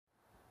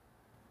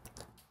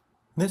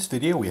In this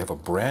video, we have a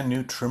brand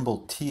new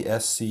Trimble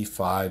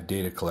TSC5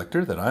 data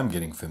collector that I'm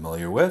getting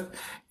familiar with,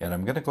 and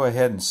I'm going to go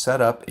ahead and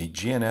set up a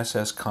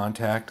GNSS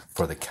contact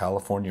for the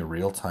California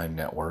real-time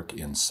network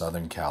in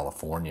Southern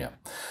California.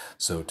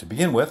 So to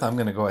begin with, I'm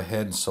going to go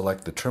ahead and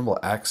select the Trimble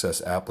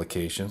Access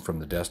application from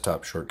the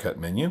desktop shortcut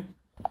menu,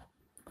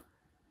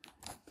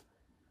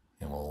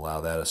 and we'll allow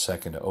that a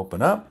second to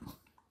open up.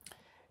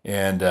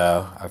 And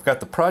I've got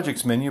the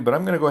projects menu, but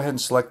I'm going to go ahead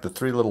and select the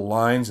three little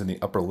lines in the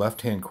upper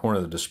left-hand corner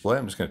of the display.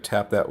 I'm just going to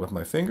tap that with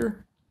my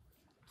finger.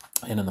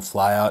 And in the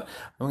flyout,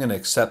 I'm going to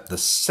accept the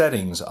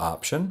settings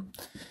option.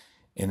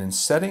 And in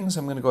settings,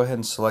 I'm going to go ahead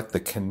and select the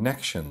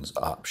connections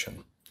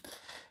option.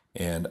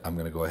 And I'm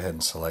going to go ahead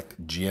and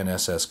select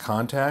GNSS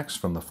contacts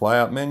from the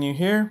flyout menu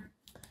here.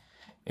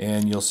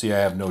 And you'll see I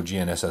have no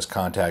GNSS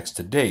contacts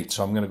to date.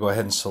 So I'm going to go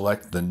ahead and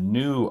select the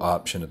new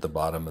option at the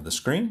bottom of the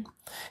screen.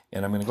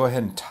 And I'm going to go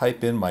ahead and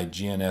type in my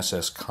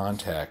GNSS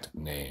contact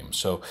name.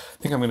 So I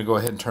think I'm going to go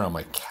ahead and turn on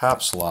my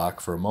caps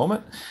lock for a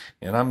moment.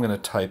 And I'm going to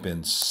type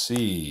in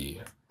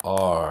CRTN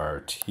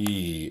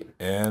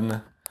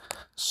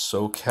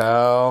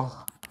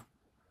SoCal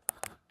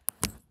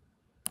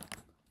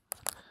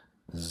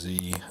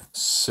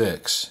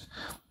Z6.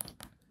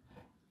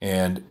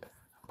 And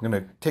I'm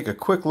going to take a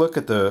quick look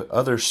at the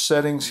other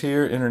settings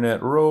here.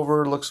 Internet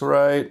rover looks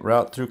right.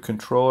 Route through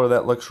controller,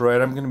 that looks right.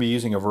 I'm going to be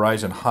using a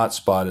Verizon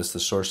hotspot as the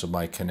source of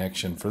my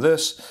connection for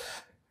this.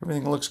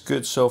 Everything looks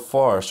good so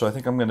far. So I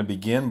think I'm going to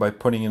begin by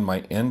putting in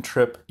my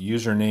Ntrip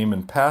username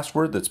and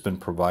password that's been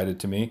provided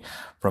to me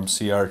from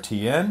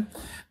CRTN.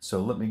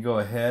 So let me go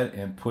ahead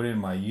and put in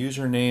my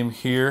username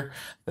here.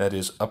 That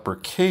is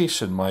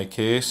uppercase in my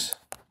case.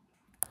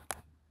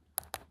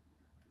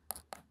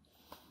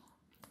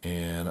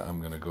 And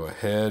I'm going to go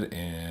ahead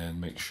and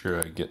make sure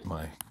I get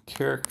my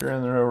character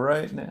in there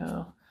right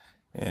now.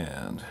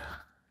 And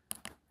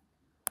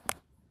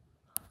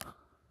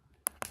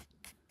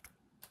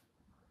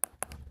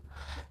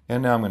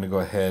now I'm going to go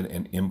ahead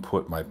and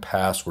input my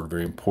password.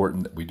 Very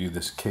important that we do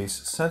this case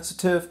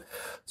sensitive.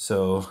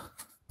 So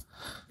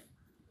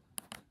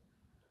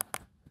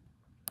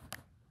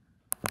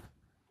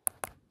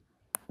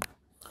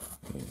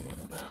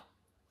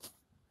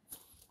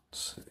let's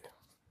see.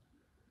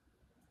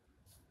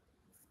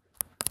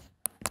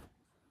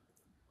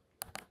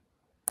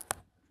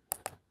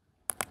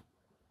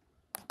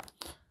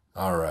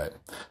 All right,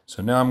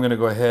 so now I'm going to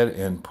go ahead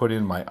and put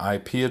in my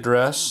IP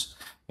address.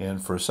 And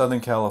for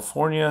Southern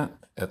California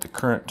at the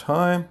current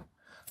time,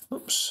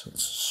 oops,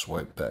 let's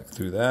swipe back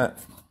through that.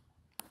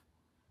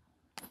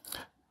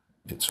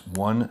 It's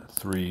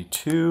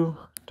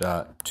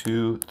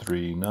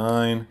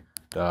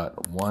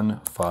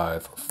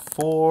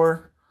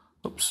 132.239.154,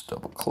 oops,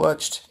 double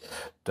clutched,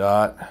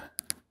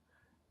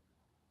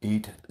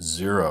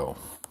 .80.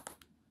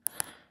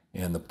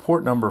 And the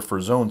port number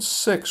for zone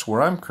 6,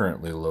 where I'm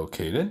currently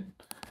located,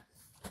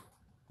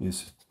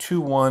 is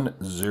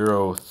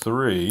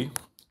 2103. It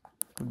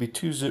would be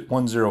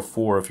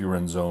 2104 if you were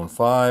in zone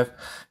 5.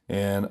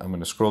 And I'm going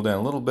to scroll down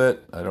a little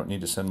bit. I don't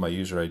need to send my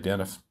user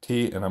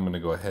identity, and I'm going to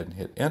go ahead and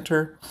hit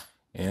enter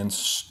and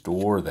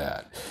store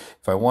that.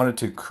 If I wanted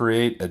to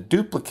create a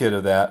duplicate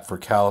of that for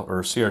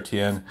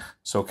CRTN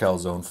SoCal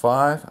Zone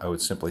 5, I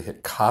would simply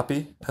hit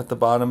copy at the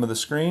bottom of the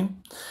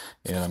screen.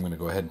 And I'm going to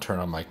go ahead and turn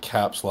on my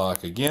caps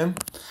lock again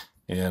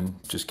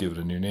and just give it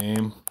a new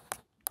name.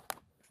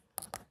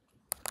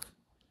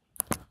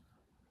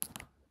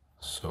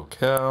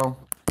 SoCal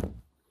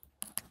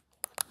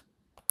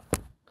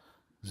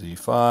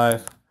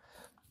Z5.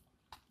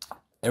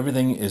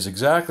 Everything is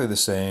exactly the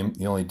same.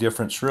 The only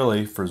difference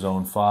really for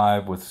zone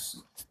 5 with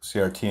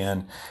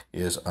CRTN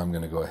is I'm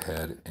going to go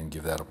ahead and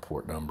give that a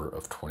port number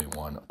of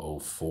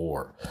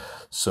 2104.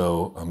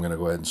 So I'm going to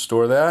go ahead and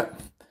store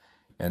that.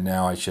 And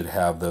now I should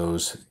have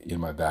those in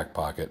my back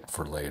pocket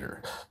for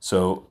later.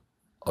 So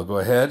I'll go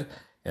ahead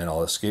and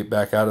I'll escape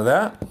back out of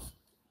that.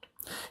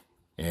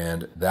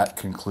 And that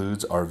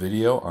concludes our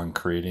video on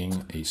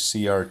creating a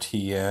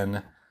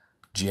CRTN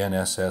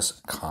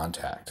GNSS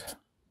contact.